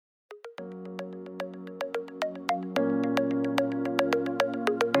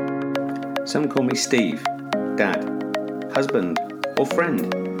Some call me Steve, Dad, husband, or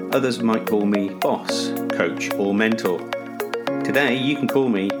friend. Others might call me boss, coach, or mentor. Today, you can call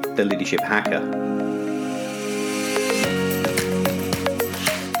me the Leadership Hacker.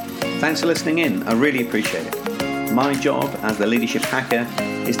 Thanks for listening in. I really appreciate it. My job as the Leadership Hacker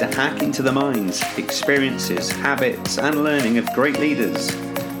is to hack into the minds, experiences, habits, and learning of great leaders,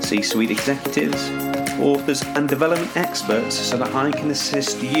 C-suite executives, authors, and development experts so that I can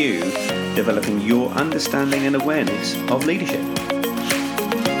assist you developing your understanding and awareness of leadership.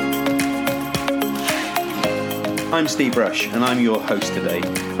 I'm Steve Rush, and I'm your host today.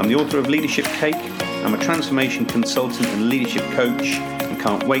 I'm the author of Leadership Cake. I'm a transformation consultant and leadership coach, and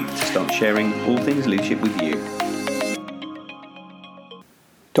can't wait to start sharing all things leadership with you.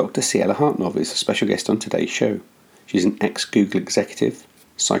 Dr. Ciela Hartanov is a special guest on today's show. She's an ex-Google executive,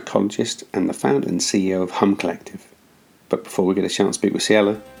 psychologist, and the founder and CEO of Hum Collective. But before we get a chance to speak with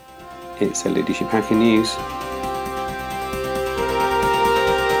Ciela, it's the Leadership Hacker News.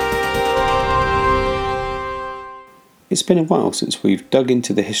 It's been a while since we've dug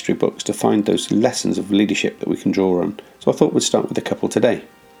into the history books to find those lessons of leadership that we can draw on, so I thought we'd start with a couple today.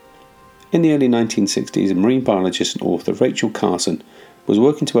 In the early 1960s, marine biologist and author Rachel Carson was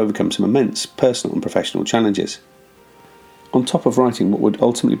working to overcome some immense personal and professional challenges. On top of writing what would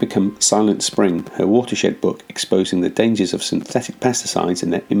ultimately become Silent Spring, her watershed book exposing the dangers of synthetic pesticides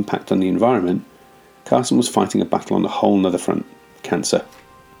and their impact on the environment, Carson was fighting a battle on a whole other front: cancer.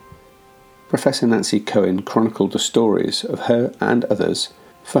 Professor Nancy Cohen chronicled the stories of her and others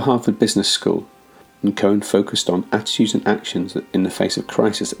for Harvard Business School, and Cohen focused on attitudes and actions in the face of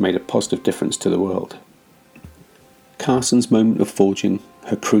crisis that made a positive difference to the world. Carson's moment of forging,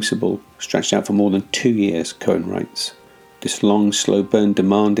 her crucible, stretched out for more than 2 years, Cohen writes. This long, slow burn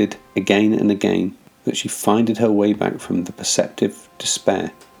demanded, again and again, that she finded her way back from the perceptive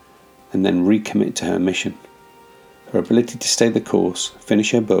despair and then recommit to her mission. Her ability to stay the course,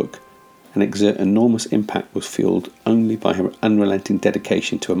 finish her book, and exert enormous impact was fueled only by her unrelenting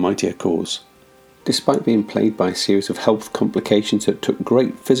dedication to a mightier cause. Despite being plagued by a series of health complications that took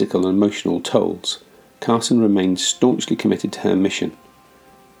great physical and emotional tolls, Carson remained staunchly committed to her mission.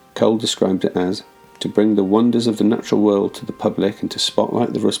 Cole described it as to bring the wonders of the natural world to the public and to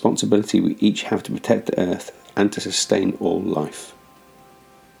spotlight the responsibility we each have to protect the earth and to sustain all life.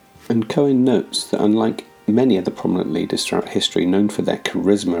 And Cohen notes that unlike many other prominent leaders throughout history known for their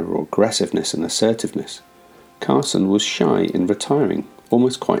charisma or aggressiveness and assertiveness, Carson was shy and retiring,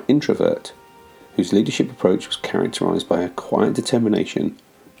 almost quite introvert, whose leadership approach was characterized by a quiet determination,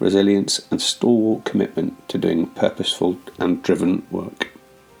 resilience, and stalwart commitment to doing purposeful and driven work.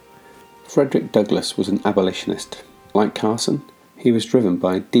 Frederick Douglass was an abolitionist. Like Carson, he was driven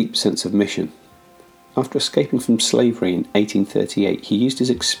by a deep sense of mission. After escaping from slavery in 1838, he used his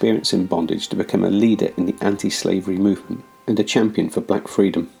experience in bondage to become a leader in the anti-slavery movement and a champion for black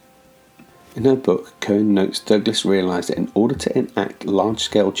freedom. In her book, Cohen notes Douglass realised that in order to enact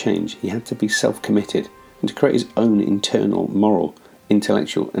large-scale change, he had to be self-committed and to create his own internal, moral,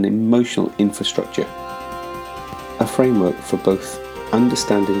 intellectual and emotional infrastructure. A framework for both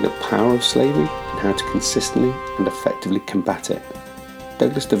understanding the power of slavery and how to consistently and effectively combat it.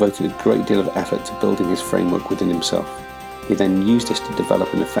 Douglass devoted a great deal of effort to building his framework within himself. He then used this to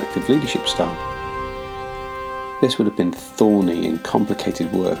develop an effective leadership style. This would have been thorny and complicated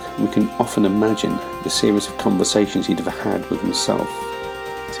work, and we can often imagine the series of conversations he'd have had with himself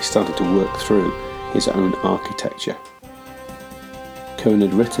as he started to work through his own architecture. Cohen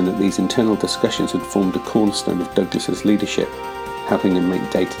had written that these internal discussions had formed a cornerstone of Douglass's leadership, helping him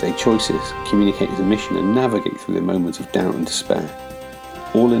make day-to-day choices, communicate his mission, and navigate through the moments of doubt and despair.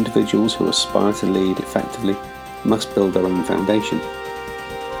 All individuals who aspire to lead effectively must build their own foundation.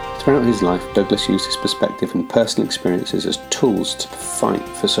 Throughout his life, Douglass used his perspective and personal experiences as tools to fight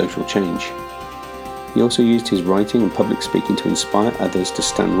for social change. He also used his writing and public speaking to inspire others to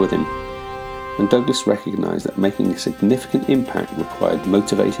stand with him. And Douglass recognized that making a significant impact required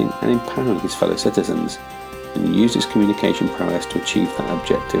motivating and empowering his fellow citizens, and used his communication prowess to achieve that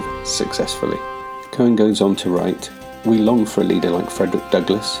objective successfully. Cohen goes on to write, "We long for a leader like Frederick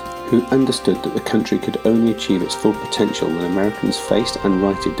Douglass, who understood that the country could only achieve its full potential when Americans faced and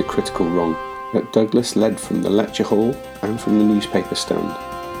righted the critical wrong. But Douglass led from the lecture hall and from the newspaper stand,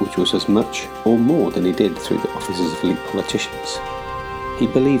 which was as much or more than he did through the offices of elite politicians. He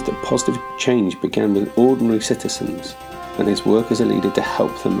believed that positive change began with ordinary citizens, and his work as a leader to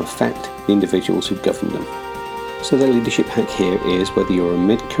help them affect the individuals who govern them." So the leadership hack here is whether you're a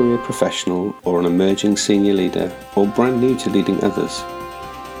mid-career professional or an emerging senior leader or brand new to leading others.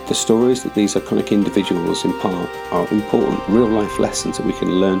 The stories that these iconic individuals impart are important real-life lessons that we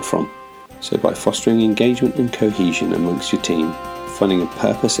can learn from. So by fostering engagement and cohesion amongst your team, finding a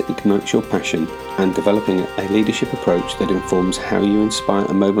purpose that ignites your passion, and developing a leadership approach that informs how you inspire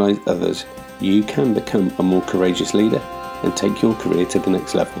and mobilise others, you can become a more courageous leader and take your career to the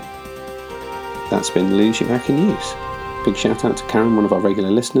next level. That's been Leadership Hack in Use. Big shout out to Karen, one of our regular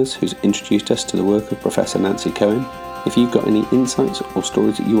listeners, who's introduced us to the work of Professor Nancy Cohen. If you've got any insights or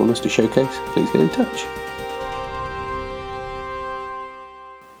stories that you want us to showcase, please get in touch.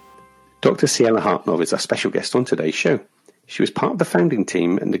 Dr. Ciela Hartanov is our special guest on today's show. She was part of the founding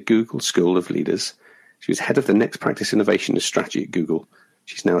team in the Google School of Leaders. She was head of the Next Practice Innovation and Strategy at Google.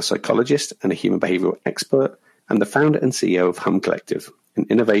 She's now a psychologist and a human behavioural expert, and the founder and CEO of Hum Collective, an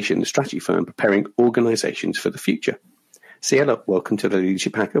innovation and strategy firm preparing organisations for the future. Ciela, welcome to the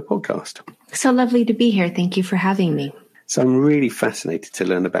Leadership Hacker podcast. So lovely to be here. Thank you for having me. So I'm really fascinated to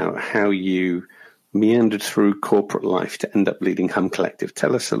learn about how you meandered through corporate life to end up leading Hum Collective.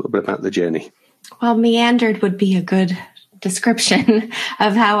 Tell us a little bit about the journey. Well, meandered would be a good description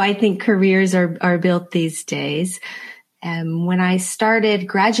of how I think careers are built these days. When I started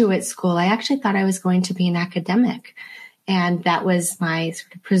graduate school, I actually thought I was going to be an academic. And that was my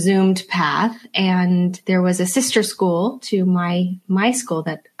sort of presumed path. And there was a sister school to my school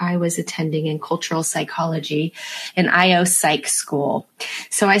that I was attending in cultural psychology, an IO psych school.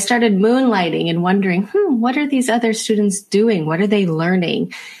 So I started moonlighting and wondering, what are these other students doing? What are they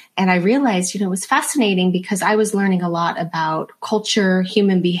learning? And I realized, it was fascinating because I was learning a lot about culture,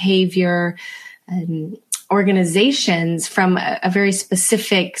 human behavior, organizations from a very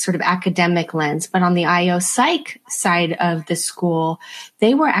specific sort of academic lens. But on the IO Psych side of the school,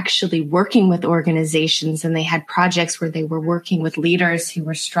 they were actually working with organizations, and they had projects where they were working with leaders who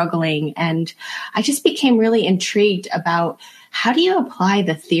were struggling. And I just became really intrigued about how do you apply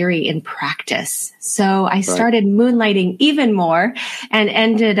the theory in practice? So I started moonlighting even more and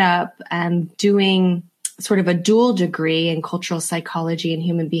ended up doing sort of a dual degree in cultural psychology and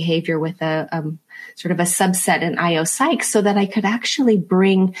human behavior with a sort of a subset in IO Psych so that I could actually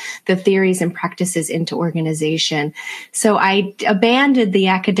bring the theories and practices into organization. So I abandoned the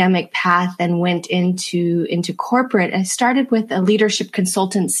academic path and went into corporate. I started with a leadership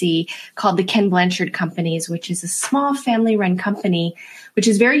consultancy called the Ken Blanchard Companies, which is a small family-run company, which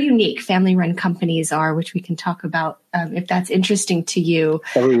is very unique. Family-run companies are, which we can talk about if that's interesting to you.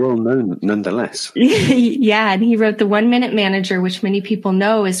 Very well known, nonetheless. Yeah, and he wrote The 1 Minute Manager, which many people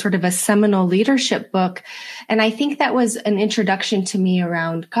know is sort of a seminal leadership book. And I think that was an introduction to me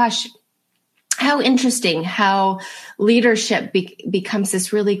around, how interesting how leadership becomes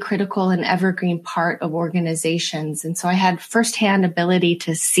this really critical and evergreen part of organizations. And so I had firsthand ability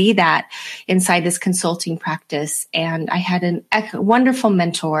to see that inside this consulting practice. And I had a wonderful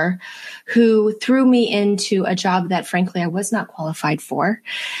mentor who threw me into a job that, frankly, I was not qualified for.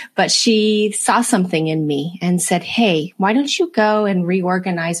 But she saw something in me and said, hey, why don't you go and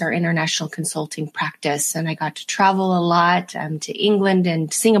reorganize our international consulting practice? And I got to travel a lot to England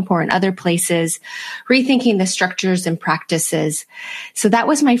and Singapore and other places, rethinking the structures and practices. So that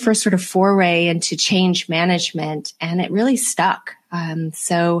was my first sort of foray into change management, and it really stuck.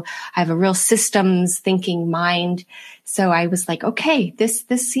 So I have a real systems thinking mind. So I was like, okay, this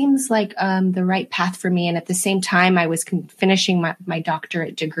seems like the right path for me. And at the same time, I was finishing my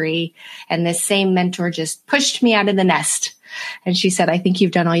doctorate degree, and this same mentor just pushed me out of the nest. And she said, I think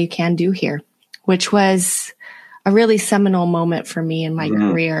you've done all you can do here, which was a really seminal moment for me in my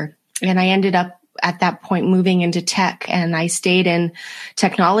career. And I ended up at that point moving into tech, and I stayed in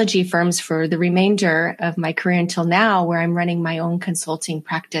technology firms for the remainder of my career until now, where I'm running my own consulting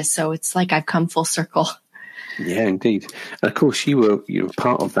practice. So it's like I've come full circle. Yeah, indeed. And of course, you were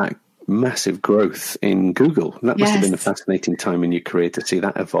part of that massive growth in Google. That must have been a fascinating time in your career to see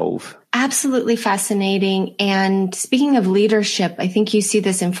that evolve. Absolutely fascinating. And speaking of leadership, I think you see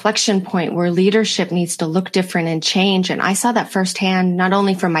this inflection point where leadership needs to look different and change. And I saw that firsthand, not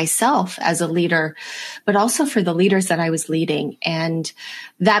only for myself as a leader, but also for the leaders that I was leading. And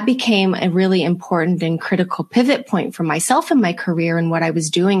that became a really important and critical pivot point for myself in my career and what I was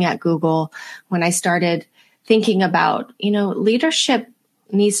doing at Google when I started thinking about, leadership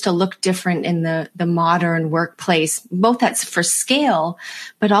needs to look different in the modern workplace, both that's for scale,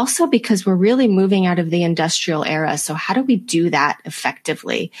 but also because we're really moving out of the industrial era. So how do we do that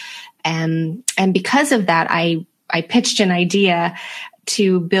effectively? And because of that, I pitched an idea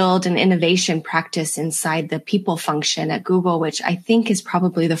to build an innovation practice inside the people function at Google, which I think is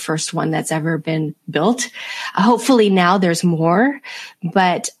probably the first one that's ever been built. Hopefully now there's more.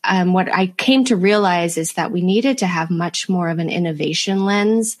 But what I came to realize is that we needed to have much more of an innovation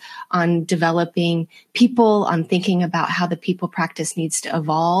lens on developing people, on thinking about how the people practice needs to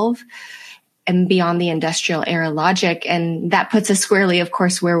evolve. and beyond the industrial era logic. And that puts us squarely, of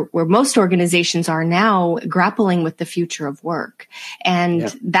course, where most organizations are now, grappling with the future of work.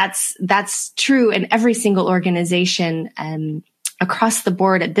 And that's true in every single organization, across the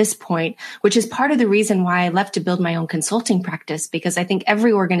board at this point, which is part of the reason why I left to build my own consulting practice, because I think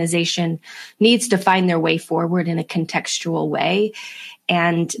every organization needs to find their way forward in a contextual way.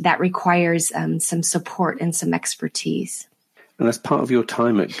 And that requires some support and some expertise. And as part of your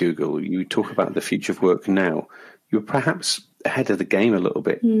time at Google, you talk about the future of work now. You're perhaps ahead of the game a little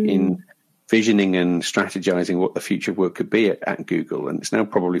bit in visioning and strategizing what the future of work could be at Google. And it's now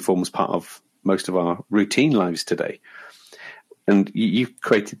probably forms part of most of our routine lives today. And you've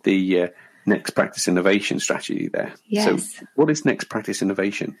created the Next Practice Innovation strategy there. Yes. So what is Next Practice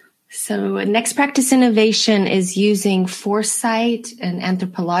Innovation? So Next Practice Innovation is using foresight and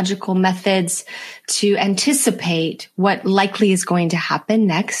anthropological methods to anticipate what likely is going to happen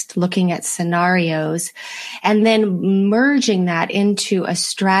next, looking at scenarios, and then merging that into a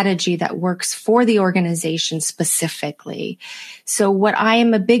strategy that works for the organization specifically. So what I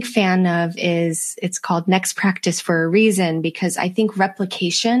am a big fan of is, it's called Next Practice for a reason, because I think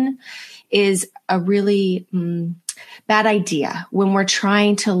replication is a really bad idea when we're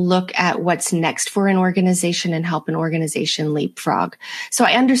trying to look at what's next for an organization and help an organization leapfrog. So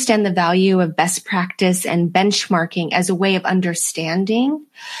I understand the value of best practice and benchmarking as a way of understanding,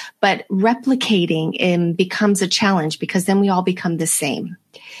 but replicating becomes a challenge because then we all become the same.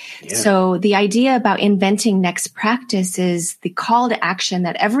 Yeah. So the idea about inventing next practice is the call to action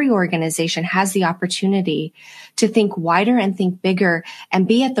that every organization has the opportunity to think wider and think bigger and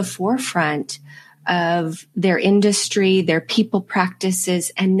be at the forefront of their industry, their people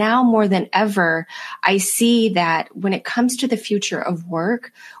practices. And now more than ever, I see that when it comes to the future of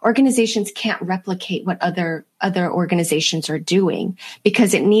work, organizations can't replicate what other organizations are doing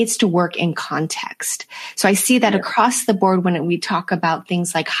because it needs to work in context. So I see that across the board when we talk about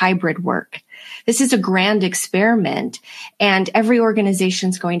things like hybrid work. This is a grand experiment, and every organization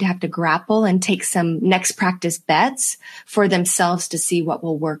is going to have to grapple and take some next practice bets for themselves to see what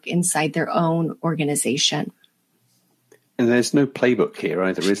will work inside their own organization. And there's no playbook here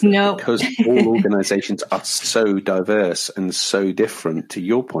either, is there? No. Because all organizations are so diverse and so different. To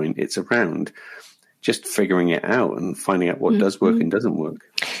your point, it's around just figuring it out and finding out what does work and doesn't work.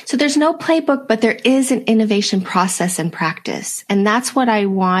 So there's no playbook, but there is an innovation process and practice. And that's what I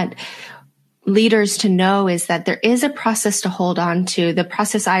want leaders to know, is that there is a process to hold on to. The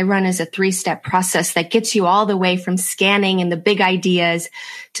process I run is a 3-step process that gets you all the way from scanning and the big ideas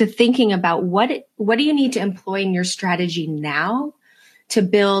to thinking about what do you need to employ in your strategy now to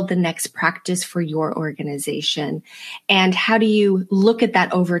build the next practice for your organization? And how do you look at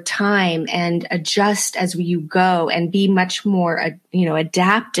that over time and adjust as you go and be much more,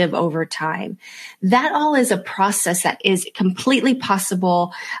 adaptive over time? That all is a process that is completely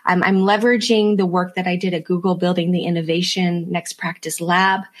possible. I'm leveraging the work that I did at Google building the Innovation Next Practice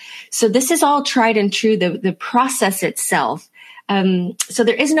Lab. So this is all tried and true, the process itself. So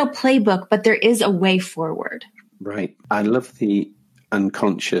there is no playbook, but there is a way forward. Right. I love the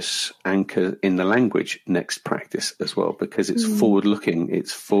unconscious anchor in the language next practice as well, because it's forward looking.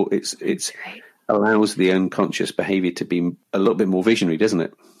 It's allows the unconscious behavior to be a little bit more visionary, doesn't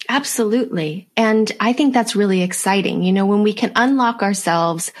it? Absolutely. And I think that's really exciting. When we can unlock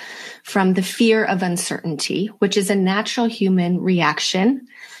ourselves from the fear of uncertainty, which is a natural human reaction.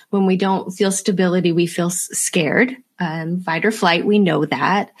 When we don't feel stability, we feel scared. Fight or flight, we know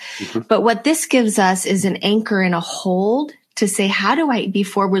that. But what this gives us is an anchor and a hold to say, how do I be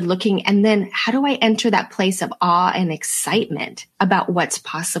forward looking? And then how do I enter that place of awe and excitement about what's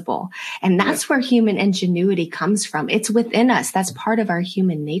possible? And that's where human ingenuity comes from. It's within us. That's part of our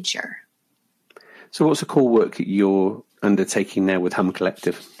human nature. So what's the core work you're undertaking now with Hum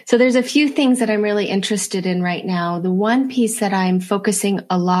Collective? So there's a few things that I'm really interested in right now. The one piece that I'm focusing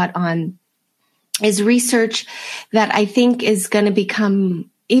a lot on is research that I think is going to become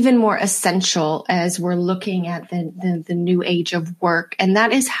even more essential as we're looking at the new age of work. And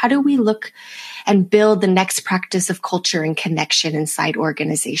that is, how do we look and build the next practice of culture and connection inside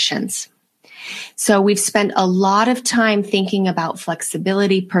organizations? So we've spent a lot of time thinking about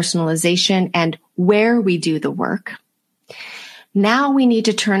flexibility, personalization, and where we do the work. Now we need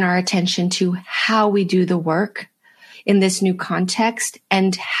to turn our attention to how we do the work in this new context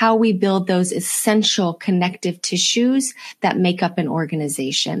and how we build those essential connective tissues that make up an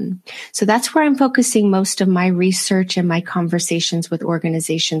organization. So that's where I'm focusing most of my research and my conversations with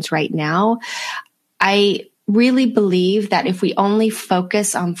organizations right now. I really believe that if we only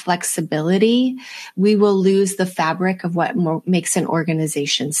focus on flexibility, we will lose the fabric of what makes an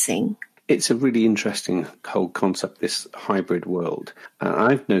organization sing. It's a really interesting whole concept, this hybrid world.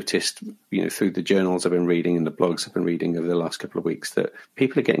 I've noticed, through the journals I've been reading and the blogs I've been reading over the last couple of weeks, that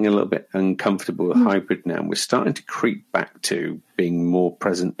people are getting a little bit uncomfortable with hybrid now. We're starting to creep back to being more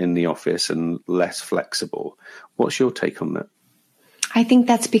present in the office and less flexible. What's your take on that? I think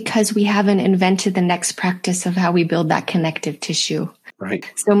that's because we haven't invented the next practice of how we build that connective tissue.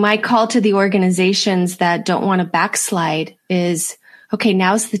 Right. So my call to the organizations that don't want to backslide is, okay,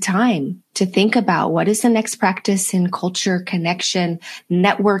 now's the time to think about what is the next practice in culture, connection,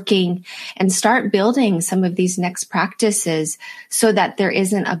 networking, and start building some of these next practices so that there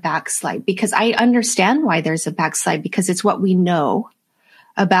isn't a backslide. Because I understand why there's a backslide, because it's what we know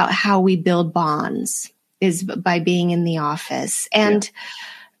about how we build bonds is by being in the office. And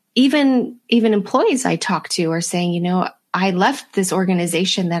even employees I talk to are saying, I left this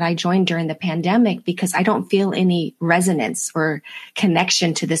organization that I joined during the pandemic because I don't feel any resonance or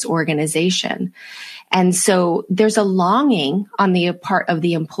connection to this organization. And so there's a longing on the part of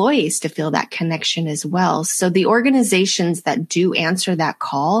the employees to feel that connection as well. So the organizations that do answer that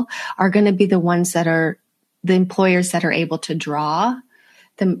call are going to be the ones that are the employers that are able to draw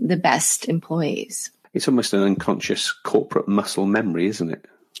the best employees. It's almost an unconscious corporate muscle memory, isn't it?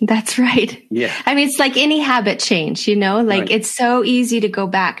 That's right. Yeah. I mean, it's like any habit change, Right. It's so easy to go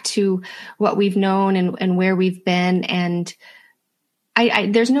back to what we've known and where we've been. And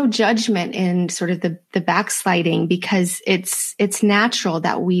there's no judgment in sort of the backsliding, because it's natural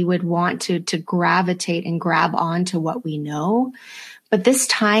that we would want to gravitate and grab onto what we know. But this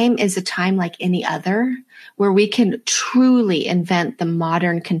time is a time like any other where we can truly invent the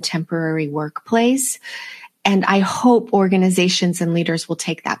modern contemporary workplace. And I hope organizations and leaders will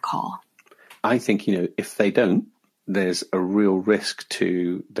take that call. I think, if they don't, there's a real risk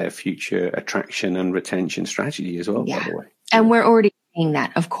to their future attraction and retention strategy as well, by the way. And we're already seeing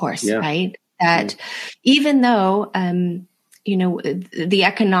that, of course, right? That even though, the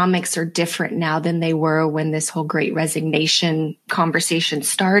economics are different now than they were when this whole Great Resignation conversation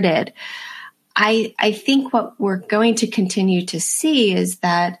started, I think what we're going to continue to see is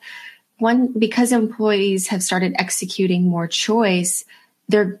that because employees have started executing more choice,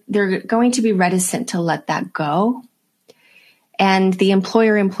 they're going to be reticent to let that go. And the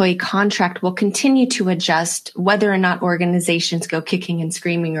employer-employee contract will continue to adjust whether or not organizations go kicking and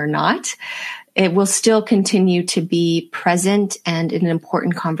screaming or not. It will still continue to be present and an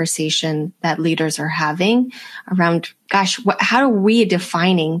important conversation that leaders are having around, how are we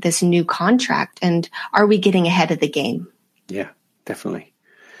defining this new contract? And are we getting ahead of the game? Yeah, definitely.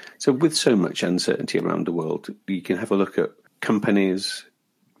 So with so much uncertainty around the world, you can have a look at companies,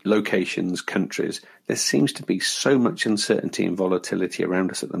 locations, countries. There seems to be so much uncertainty and volatility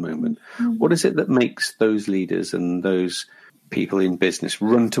around us at the moment. Mm-hmm. What is it that makes those leaders and those people in business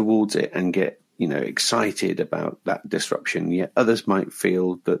run towards it and get, excited about that disruption, yet others might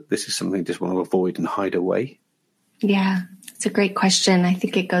feel that this is something they just want to avoid and hide away? Yeah, it's a great question. I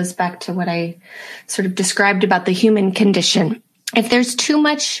think it goes back to what I sort of described about the human condition. If there's too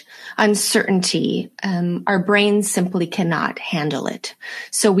much uncertainty, our brains simply cannot handle it.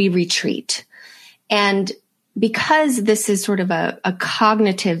 So we retreat. And because this is sort of a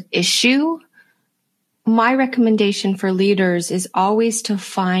cognitive issue, my recommendation for leaders is always to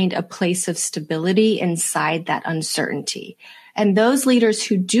find a place of stability inside that uncertainty. And those leaders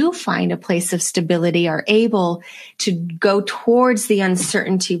who do find a place of stability are able to go towards the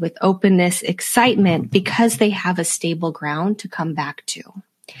uncertainty with openness, excitement, because they have a stable ground to come back to.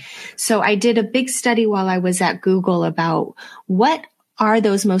 So I did a big study while I was at Google about what are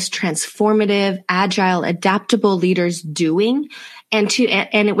those most transformative, agile, adaptable leaders doing? And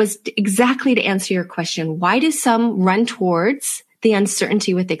it was exactly to answer your question. Why do some run towards the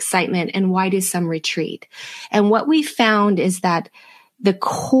uncertainty with excitement, and why do some retreat? And what we found is that the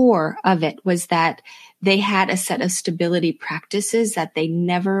core of it was that they had a set of stability practices that they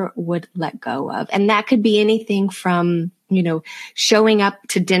never would let go of. And that could be anything from, showing up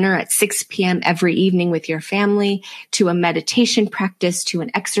to dinner at 6 p.m. every evening with your family, to a meditation practice, to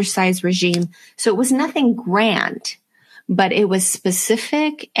an exercise regime. So it was nothing grand, but it was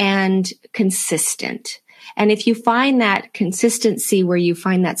specific and consistent. And if you find that consistency where you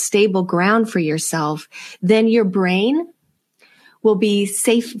find that stable ground for yourself, then your brain will be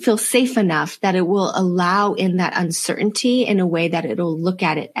feel safe enough that it will allow in that uncertainty in a way that it'll look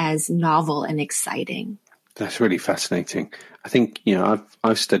at it as novel and exciting. That's really fascinating. I think,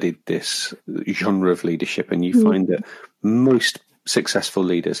 I've studied this genre of leadership, and you find that most successful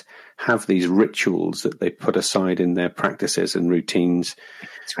leaders have these rituals that they put aside in their practices and routines.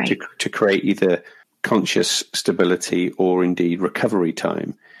 That's right. to create either conscious stability or indeed recovery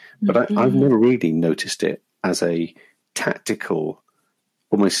time. But I've never really noticed it as a tactical,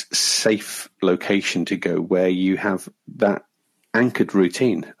 almost safe location to go where you have that anchored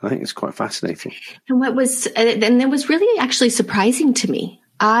routine. I think it's quite fascinating. And it was really actually surprising to me.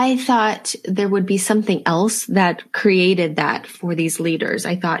 I thought there would be something else that created that for these leaders.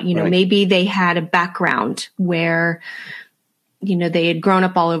 I thought, maybe they had a background where, they had grown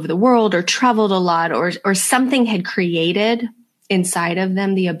up all over the world or traveled a lot or something had created inside of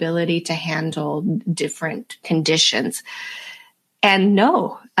them the ability to handle different conditions. And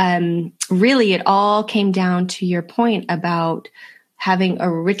no, really it all came down to your point about having a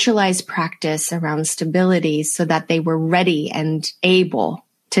ritualized practice around stability so that they were ready and able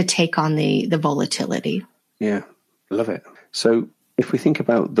to take on the volatility. Yeah, love it. So if we think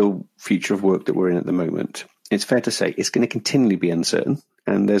about the future of work that we're in at the moment, it's fair to say it's going to continually be uncertain,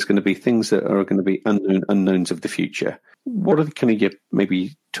 and there's going to be things that are going to be unknowns of the future. What are the kind of your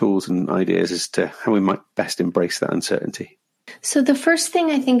maybe tools and ideas as to how we might best embrace that uncertainty? So the first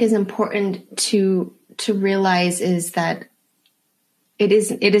thing I think is important to realize is that it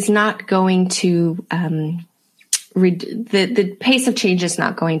is not going to the pace of change is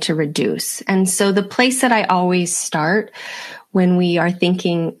not going to reduce. And so the place that I always start when we are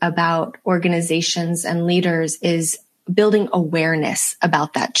thinking about organizations and leaders is building awareness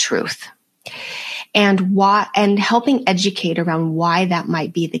about that truth and helping educate around why that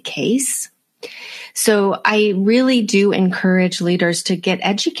might be the case. So I really do encourage leaders to get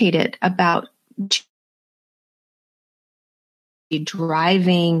educated about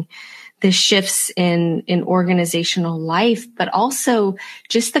driving the shifts in organizational life, but also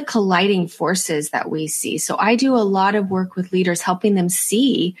just the colliding forces that we see. So I do a lot of work with leaders, helping them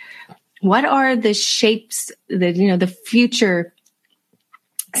see what are the shapes, the future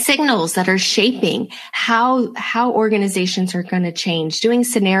signals that are shaping how organizations are going to change, doing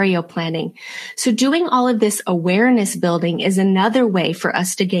scenario planning. So doing all of this awareness building is another way for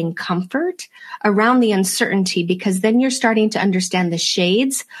us to gain comfort around the uncertainty, because then you're starting to understand the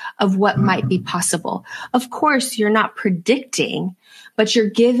shades of what might be possible. Of course, you're not predicting, but you're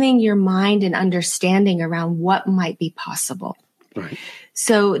giving your mind an understanding around what might be possible. Right.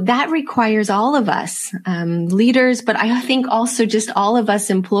 So that requires all of us, leaders, but I think also just all of us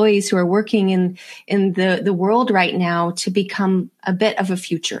employees who are working in the world right now to become a bit of a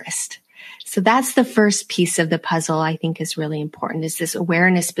futurist. So that's the first piece of the puzzle I think is really important, is this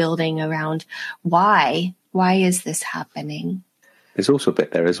awareness building around why is this happening? There's also a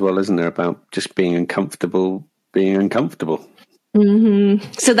bit there as well, isn't there, about just being uncomfortable.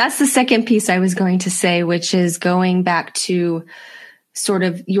 Mm-hmm. So that's the second piece I was going to say, which is going back to sort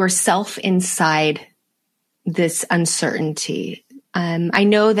of yourself inside this uncertainty. I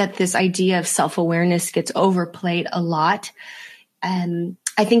know that this idea of self-awareness gets overplayed a lot.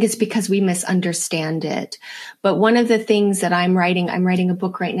 I think it's because we misunderstand it. But one of the things that I'm writing a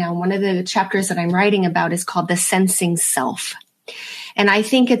book right now. One of the chapters that I'm writing about is called The Sensing Self. And I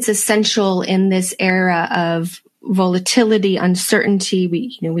think it's essential in this era of volatility,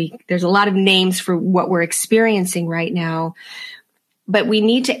 uncertainty. There's a lot of names for what we're experiencing right now. But we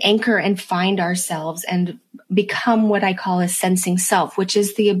need to anchor and find ourselves and become what I call a sensing self, which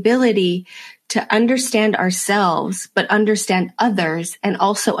is the ability to understand ourselves, but understand others and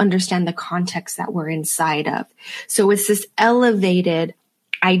also understand the context that we're inside of. So it's this elevated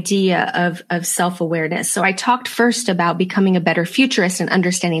idea of self-awareness. So I talked first about becoming a better futurist and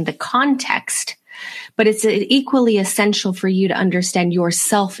understanding the context, but it's equally essential for you to understand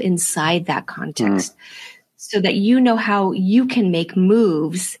yourself inside that context. So that you know how you can make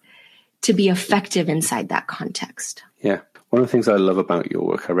moves to be effective inside that context. Yeah. One of the things I love about your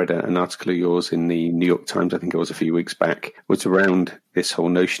work, I read an article of yours in the New York Times, I think it was a few weeks back, was around this whole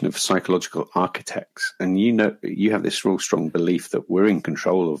notion of psychological architects. And you have this real strong belief that we're in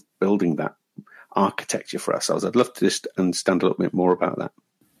control of building that architecture for ourselves. I'd love to just understand a little bit more about that.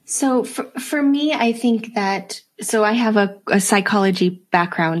 So for me, I think that, so I have a psychology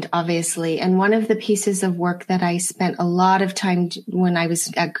background, obviously, and one of the pieces of work that I spent a lot of time when I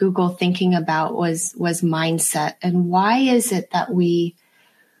was at Google thinking about was mindset. And why is it that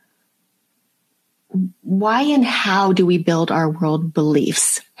why and how do we build our world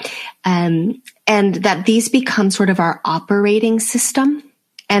beliefs? And that these become sort of our operating system,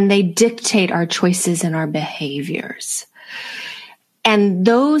 and they dictate our choices and our behaviors. And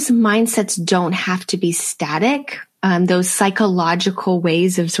those mindsets don't have to be static. Those psychological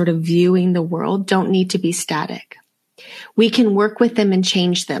ways of sort of viewing the world don't need to be static. we can work with them and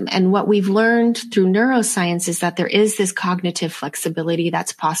change them. And what we've learned through neuroscience is that there is this cognitive flexibility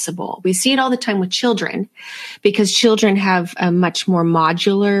that's possible. We see it all the time with children because children have a much more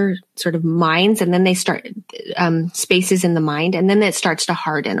modular sort of minds, and then they start spaces in the mind, and then it starts to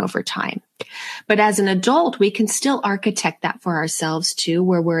harden over time. But as an adult, we can still architect that for ourselves too,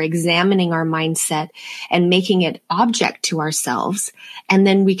 where we're examining our mindset and making it object to ourselves, and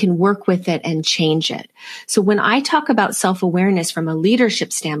then we can work with it and change it. So when I talk about self-awareness from a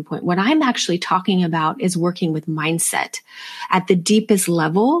leadership standpoint, what I'm actually talking about is working with mindset at the deepest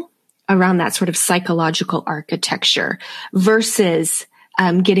level around that sort of psychological architecture versus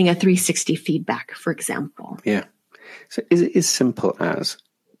getting a 360 feedback, for example. Yeah. So is it as simple as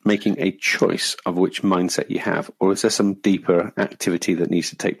making a choice of which mindset you have, or is there some deeper activity that needs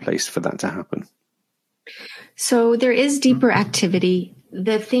to take place for that to happen? So there is deeper activity.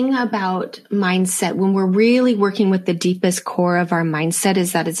 The thing about mindset, when we're really working with the deepest core of our mindset,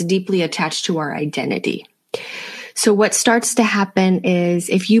 is that it's deeply attached to our identity. So what starts to happen is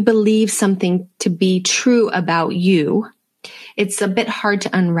if you believe something to be true about you, it's a bit hard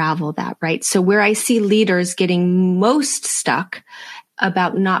to unravel that, right? So where I see leaders getting most stuck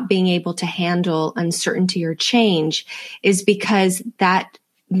about not being able to handle uncertainty or change is because that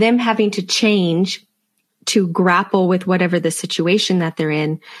them having to change to grapple with whatever the situation that they're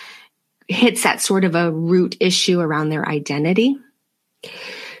in hits at sort of a root issue around their identity.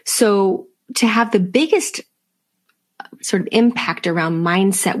 So to have the biggest sort of impact around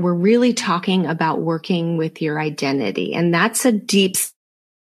mindset, we're really talking about working with your identity. And that's a deep.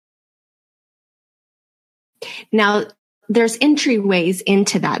 Now, there's entryways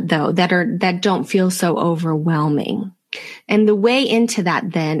into that though, that don't feel so overwhelming. And the way into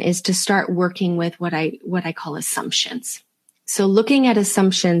that then is to start working with what I call assumptions. So looking at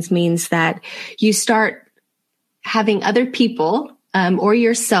assumptions means that you start having other people or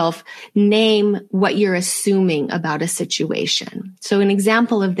yourself name what you're assuming about a situation. So an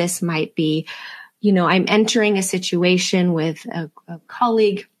example of this might be, I'm entering a situation with a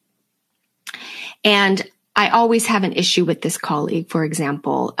colleague, and I always have an issue with this colleague, for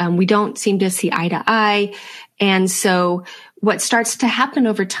example. We don't seem to see eye to eye. And so what starts to happen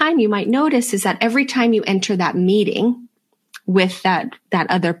over time, you might notice, is that every time you enter that meeting with that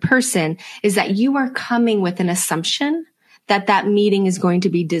other person, is that you are coming with an assumption that meeting is going to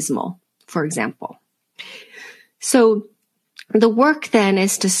be dismal, for example. So the work then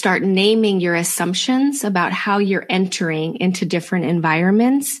is to start naming your assumptions about how you're entering into different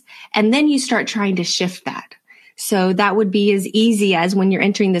environments. And then you start trying to shift that. So that would be as easy as when you're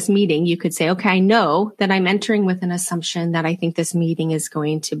entering this meeting, you could say, okay, I know that I'm entering with an assumption that I think this meeting is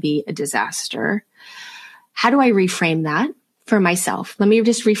going to be a disaster. How do I reframe that for myself? Let me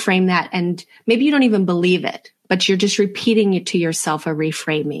just reframe that. And maybe you don't even believe it, but you're just repeating it to yourself, a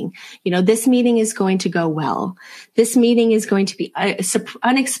reframing. This meeting is going to go well. This meeting is going to be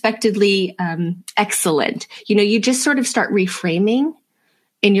unexpectedly excellent. You just sort of start reframing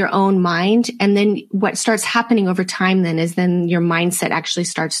in your own mind. And then what starts happening over time then is then your mindset actually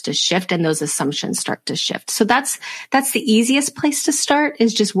starts to shift and those assumptions start to shift. So that's the easiest place to start,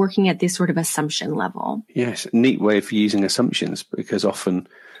 is just working at this sort of assumption level. Yes, a neat way of using assumptions, because often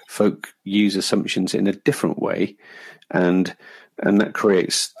folk use assumptions in a different way, and that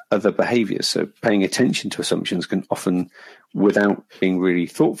creates other behaviors. So paying attention to assumptions can often, without being really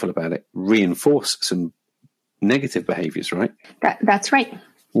thoughtful about it, reinforce some negative behaviors, right? That's right.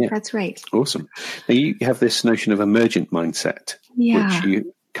 Yeah. That's right. Awesome. Now you have this notion of emergent mindset, which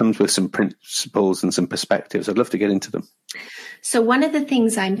comes with some principles and some perspectives. I'd love to get into them. So one of the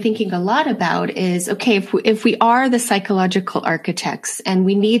things I'm thinking a lot about is, okay, if we are the psychological architects and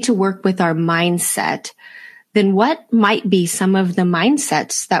we need to work with our mindset, then what might be some of the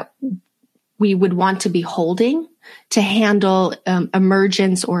mindsets that we would want to be holding to handle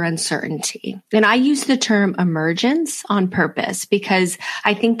emergence or uncertainty? And I use the term emergence on purpose because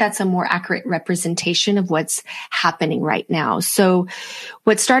I think that's a more accurate representation of what's happening right now. So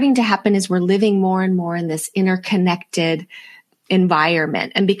what's starting to happen is we're living more and more in this interconnected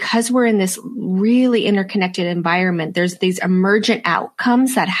environment. And because we're in this really interconnected environment, there's these emergent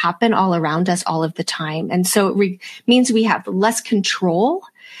outcomes that happen all around us all of the time. And so it means we have less control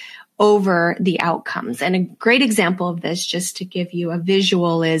over the outcomes. And a great example of this, just to give you a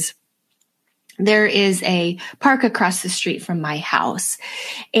visual, is there is a park across the street from my house,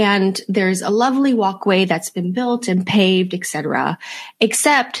 and there's a lovely walkway that's been built and paved, etc.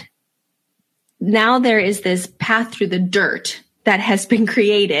 Except now there is this path through the dirt that has been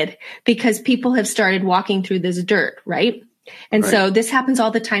created because people have started walking through this dirt, right? And so this happens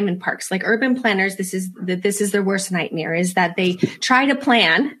all the time in parks. Like urban planners, this is their worst nightmare, is that they try to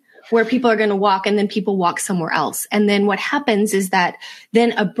plan where people are going to walk and then people walk somewhere else. And then what happens is that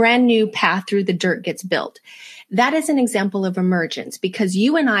then a brand new path through the dirt gets built. That is an example of emergence, because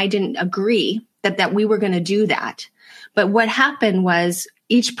you and I didn't agree that we were going to do that. But what happened was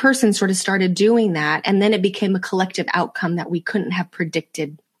each person sort of started doing that, and then it became a collective outcome that we couldn't have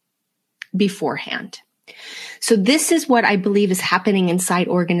predicted beforehand. So this is what I believe is happening inside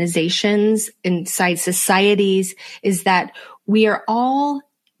organizations, inside societies, is that we are all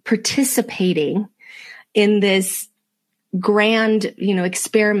participating in this grand,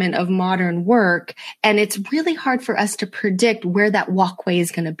 experiment of modern work. And it's really hard for us to predict where that walkway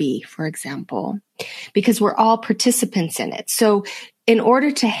is going to be, for example, because we're all participants in it. So in order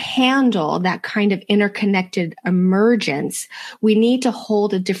to handle that kind of interconnected emergence, we need to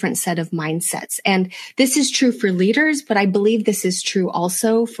hold a different set of mindsets. And this is true for leaders, but I believe this is true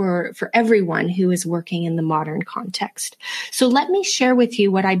also for everyone who is working in the modern context. So let me share with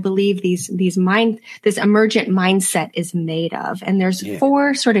you what I believe this emergent mindset is made of. And there's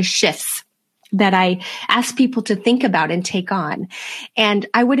 4 sort of shifts that I ask people to think about and take on. And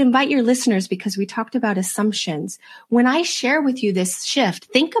I would invite your listeners, because we talked about assumptions. When I share with you this shift,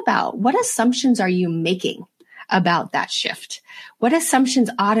 think about what assumptions are you making about that shift? What assumptions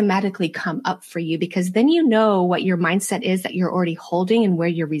automatically come up for you? Because then you know what your mindset is that you're already holding and where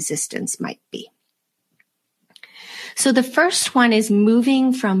your resistance might be. So the first one is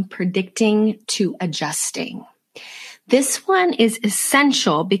moving from predicting to adjusting. This one is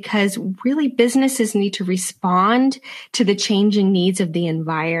essential because really businesses need to respond to the changing needs of the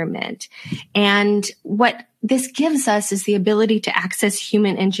environment. And what this gives us is the ability to access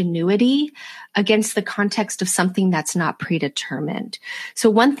human ingenuity against the context of something that's not predetermined. So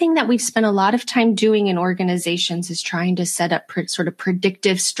one thing that we've spent a lot of time doing in organizations is trying to set up sort of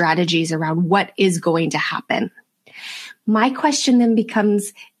predictive strategies around what is going to happen. My question then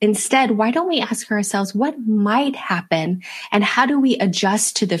becomes, instead, why don't we ask ourselves what might happen and how do we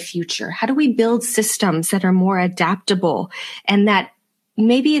adjust to the future? How do we build systems that are more adaptable and that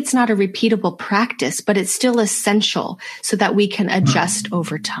maybe it's not a repeatable practice, but it's still essential so that we can adjust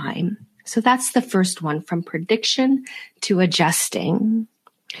over time? So that's the first one, from prediction to adjusting.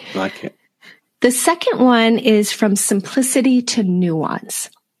 Like it. The second one is from simplicity to nuance.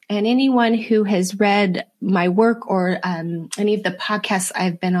 And anyone who has read my work or any of the podcasts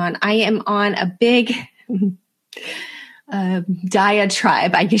I've been on, I am on a big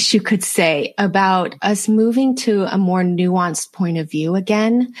diatribe, I guess you could say, about us moving to a more nuanced point of view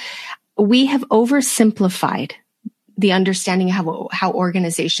again. We have oversimplified the understanding of how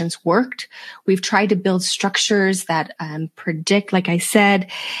organizations worked. We've tried to build structures that predict, like I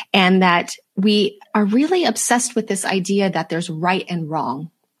said, and that we are really obsessed with this idea that there's right and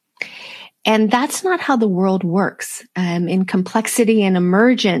wrong. And that's not how the world works. In complexity and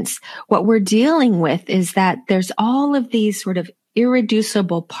emergence, what we're dealing with is that there's all of these sort of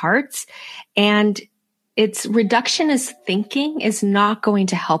irreducible parts, and its reductionist thinking is not going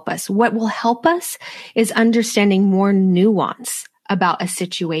to help us. What will help us is understanding more nuance about a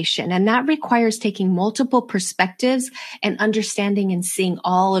situation. And that requires taking multiple perspectives and understanding and seeing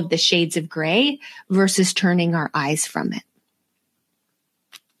all of the shades of gray versus turning our eyes from it.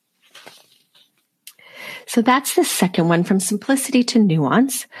 So that's the second one, from simplicity to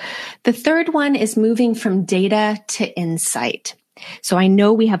nuance. The third one is moving from data to insight. So I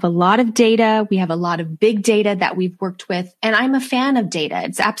know we have a lot of data. We have a lot of big data that we've worked with, and I'm a fan of data.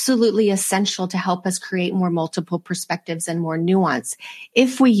 It's absolutely essential to help us create more multiple perspectives and more nuance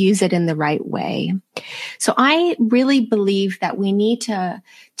if we use it in the right way. So I really believe that we need to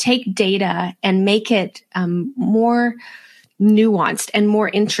take data and make it more nuanced and more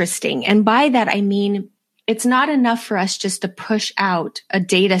interesting. And by that, I mean, it's not enough for us just to push out a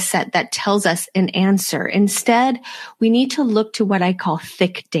data set that tells us an answer. Instead, we need to look to what I call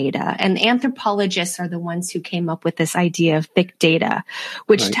thick data. And anthropologists are the ones who came up with this idea of thick data,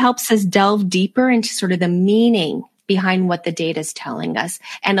 which helps us delve deeper into sort of the meaning behind what the data is telling us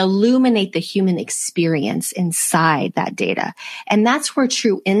and illuminate the human experience inside that data. And that's where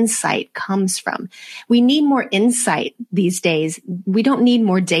true insight comes from. We need more insight these days. We don't need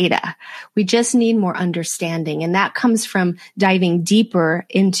more data. We just need more understanding. And that comes from diving deeper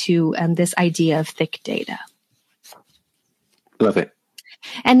into this idea of thick data. Love it.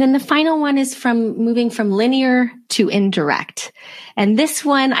 And then the final one is from moving from linear to indirect. And this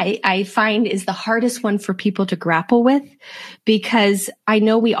one I find is the hardest one for people to grapple with, because I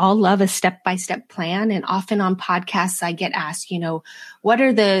know we all love a step-by-step plan. And often on podcasts, I get asked, what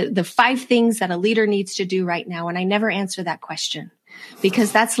are the 5 things that a leader needs to do right now? And I never answer that question,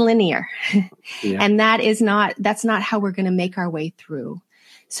 because that's linear. Yeah. And that's not how we're going to make our way through.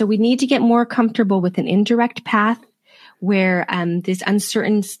 So we need to get more comfortable with an indirect path, where these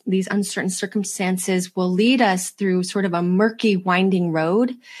uncertain circumstances will lead us through sort of a murky, winding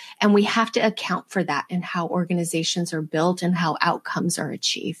road. And we have to account for that in how organizations are built and how outcomes are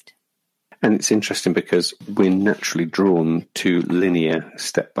achieved. And it's interesting because we're naturally drawn to linear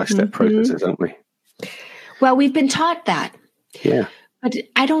step-by-step processes, aren't we? Well, we've been taught that. Yeah. But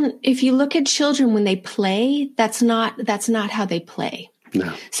if you look at children when they play, that's not how they play.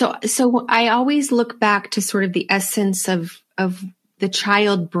 No. So I always look back to sort of the essence of the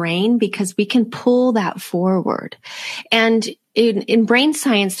child brain, because we can pull that forward. And in brain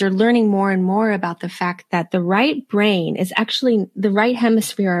science, they're learning more and more about the fact that the right brain is actually the right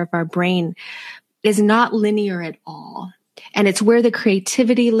hemisphere of our brain is not linear at all. And it's where the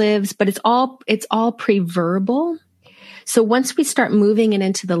creativity lives, but it's all pre-verbal. So once we start moving it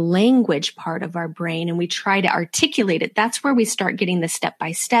into the language part of our brain and we try to articulate it, that's where we start getting the step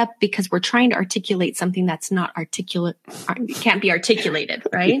by step, because we're trying to articulate something that's not articulate, can't be articulated,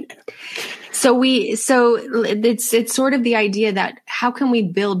 right? So it's sort of the idea that how can we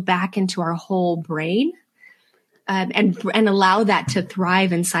build back into our whole brain and allow that to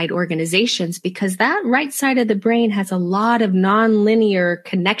thrive inside organizations, because that right side of the brain has a lot of nonlinear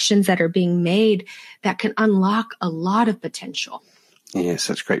connections that are being made that can unlock a lot of potential. Yeah,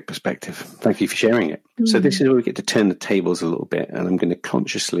 such great perspective. Thank you for sharing it. Mm-hmm. So this is where we get to turn the tables a little bit, and I'm going to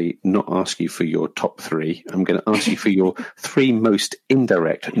consciously not ask you for your top 3. I'm going to ask you for your 3 most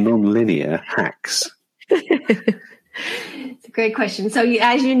indirect, non-linear hacks. It's a great question. So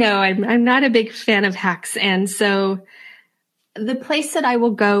as you know, I'm not a big fan of hacks. And so the place that I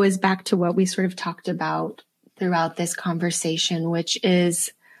will go is back to what we sort of talked about throughout this conversation, which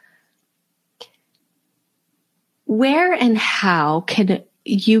is where and how can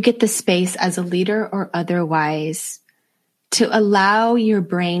you get the space as a leader or otherwise to allow your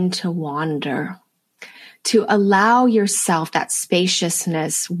brain to wander, to allow yourself that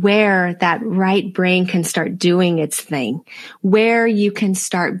spaciousness where that right brain can start doing its thing, where you can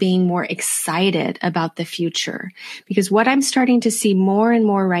start being more excited about the future. Because what I'm starting to see more and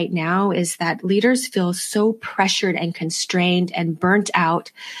more right now is that leaders feel so pressured and constrained and burnt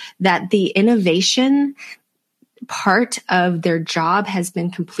out that the innovation part of their job has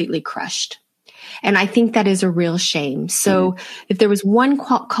been completely crushed. And I think that is a real shame. So if there was one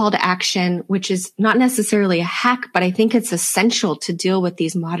call to action, which is not necessarily a hack, but I think it's essential to deal with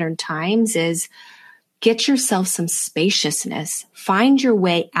these modern times, is get yourself some spaciousness, find your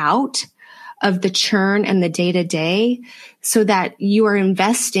way out of the churn and the day-to-day so that you are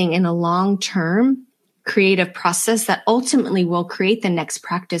investing in a long-term creative process that ultimately will create the next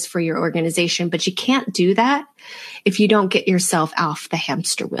practice for your organization. But you can't do that if you don't get yourself off the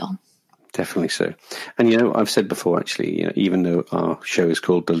hamster wheel. Definitely so. And, I've said before, actually, even though our show is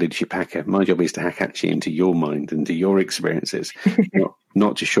called The Leadership Hacker, my job is to hack actually into your mind, into your experiences,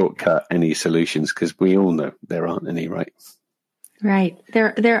 not to shortcut any solutions, because we all know there aren't any, right? Right.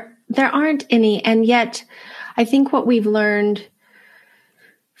 There aren't any. And yet I think what we've learned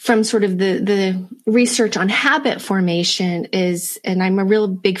from sort of the research on habit formation is, and I'm a real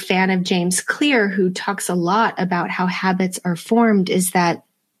big fan of James Clear, who talks a lot about how habits are formed, is that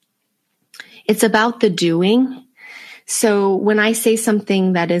it's about the doing. So when I say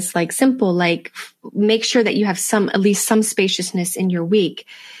something that is like simple, like make sure that you have at least some spaciousness in your week,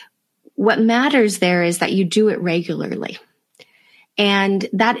 what matters there is that you do it regularly. And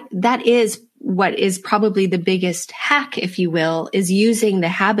that is what is probably the biggest hack, if you will, is using the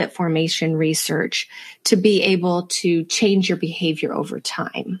habit formation research to be able to change your behavior over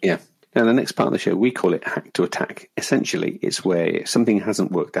time. Yeah. Now, the next part of the show, we call it hack to attack. Essentially, it's where something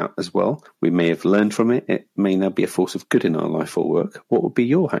hasn't worked out as well. We may have learned from it. It may now be a force of good in our life or work. What would be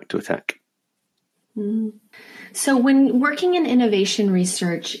your hack to attack? So when working in innovation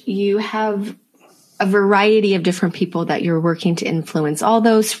research, you have a variety of different people that you're working to influence. All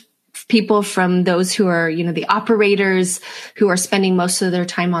those people, from those who are, the operators who are spending most of their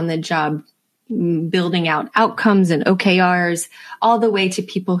time on the job building out outcomes and OKRs, all the way to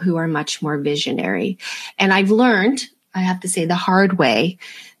people who are much more visionary. And I've learned, I have to say the hard way,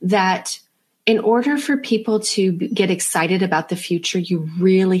 that in order for people to get excited about the future, you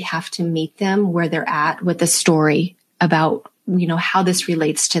really have to meet them where they're at with a story about how this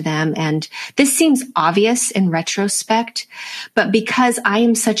relates to them. And this seems obvious in retrospect, but because I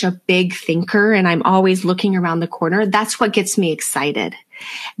am such a big thinker and I'm always looking around the corner, that's what gets me excited.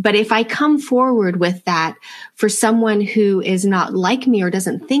 But if I come forward with that for someone who is not like me or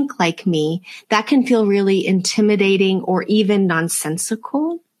doesn't think like me, that can feel really intimidating or even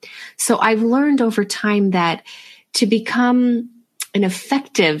nonsensical. So I've learned over time that to become an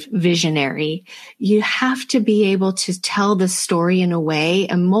effective visionary, you have to be able to tell the story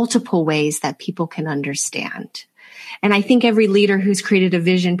in multiple ways that people can understand. And I think every leader who's created a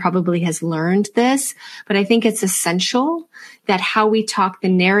vision probably has learned this, but I think it's essential that how we talk, the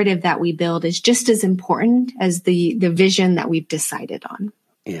narrative that we build is just as important as the vision that we've decided on.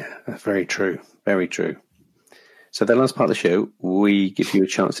 Yeah, that's very true. Very true. So the last part of the show, we give you a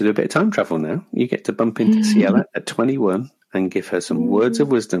chance to do a bit of time travel now. You get to bump into Ciela at 21 and give her some words of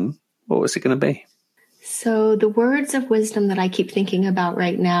wisdom. What was it going to be? So the words of wisdom that I keep thinking about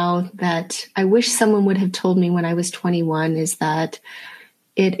right now that I wish someone would have told me when I was 21 is that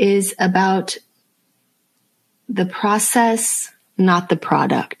it is about the process, not the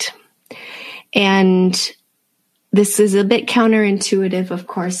product. And this is a bit counterintuitive, of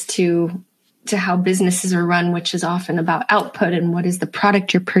course, to how businesses are run, which is often about output and what is the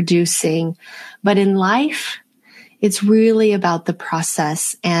product you're producing. But in life, it's really about the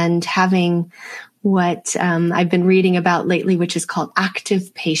process and having what I've been reading about lately, which is called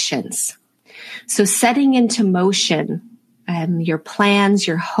active patience. So setting into motion your plans,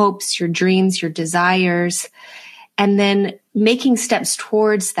 your hopes, your dreams, your desires, and then making steps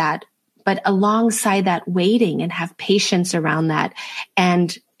towards that, but alongside that, waiting and have patience around that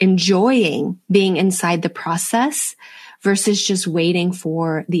and enjoying being inside the process versus just waiting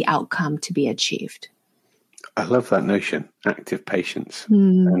for the outcome to be achieved. I love that notion, active patience.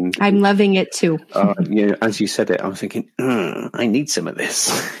 And I'm loving it too. As you said it, I was thinking, I need some of this.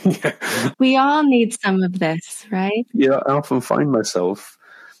 We all need some of this, right? Yeah, I often find myself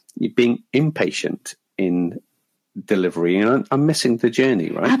being impatient in delivery, and I'm missing the journey,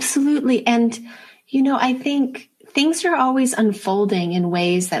 right? Absolutely. And, I think things are always unfolding in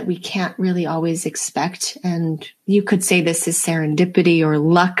ways that we can't really always expect. And you could say this is serendipity or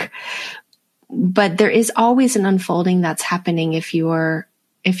luck. But there is always an unfolding that's happening if you're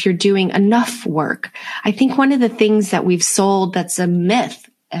doing enough work. I think one of the things that we've sold that's a myth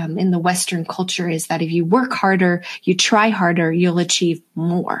in the Western culture is that if you work harder, you try harder, you'll achieve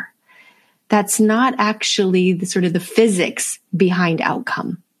more. That's not actually the sort of the physics behind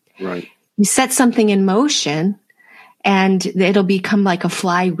outcome. Right. You set something in motion and it'll become like a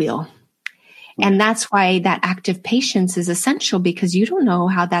flywheel. And that's why that active patience is essential, because you don't know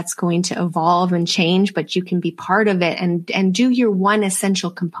how that's going to evolve and change, but you can be part of it and do your one essential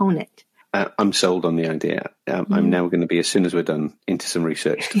component. I'm sold on the idea. I'm now going to be, as soon as we're done, into some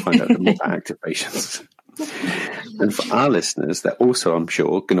research to find out more about active patience. And for our listeners, they're also, I'm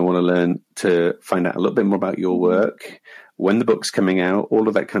sure, going to want to learn to find out a little bit more about your work, when the book's coming out, all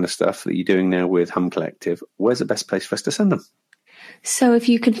of that kind of stuff that you're doing now with Hum Collective. Where's the best place for us to send them? So if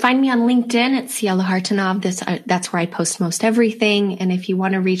you could find me on LinkedIn at Ciela Hartanov, that's where I post most everything. And if you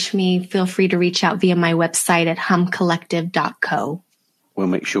want to reach me, feel free to reach out via my website at humcollective.co. We'll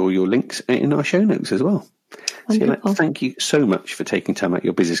make sure your links are in our show notes as well. Ciela, thank you so much for taking time out of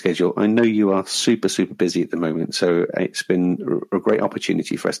your busy schedule. I know you are super, super busy at the moment, so it's been a great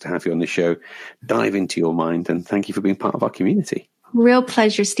opportunity for us to have you on the show, dive into your mind, and thank you for being part of our community. Real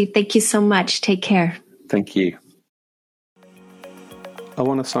pleasure, Steve. Thank you so much. Take care. Thank you. I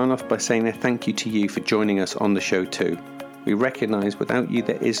want to sign off by saying a thank you to you for joining us on the show too. We recognise without you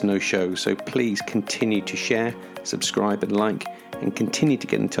there is no show, so please continue to share, subscribe and like, and continue to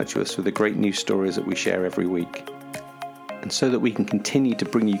get in touch with us with the great news stories that we share every week. And so that we can continue to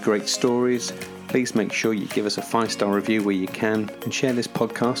bring you great stories, please make sure you give us a 5-star review where you can, and share this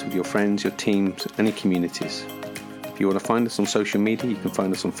podcast with your friends, your teams and your communities. If you want to find us on social media, you can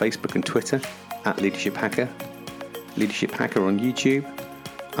find us on Facebook and Twitter at Leadership Hacker, Leadership Hacker on YouTube,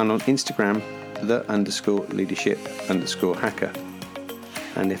 and on Instagram, _leadership_hacker.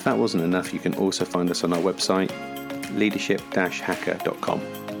 And if that wasn't enough, you can also find us on our website, leadership-hacker.com.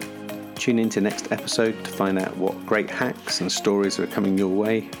 Tune in to next episode to find out what great hacks and stories are coming your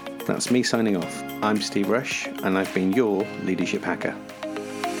way. That's me signing off. I'm Steve Rush, and I've been your Leadership Hacker.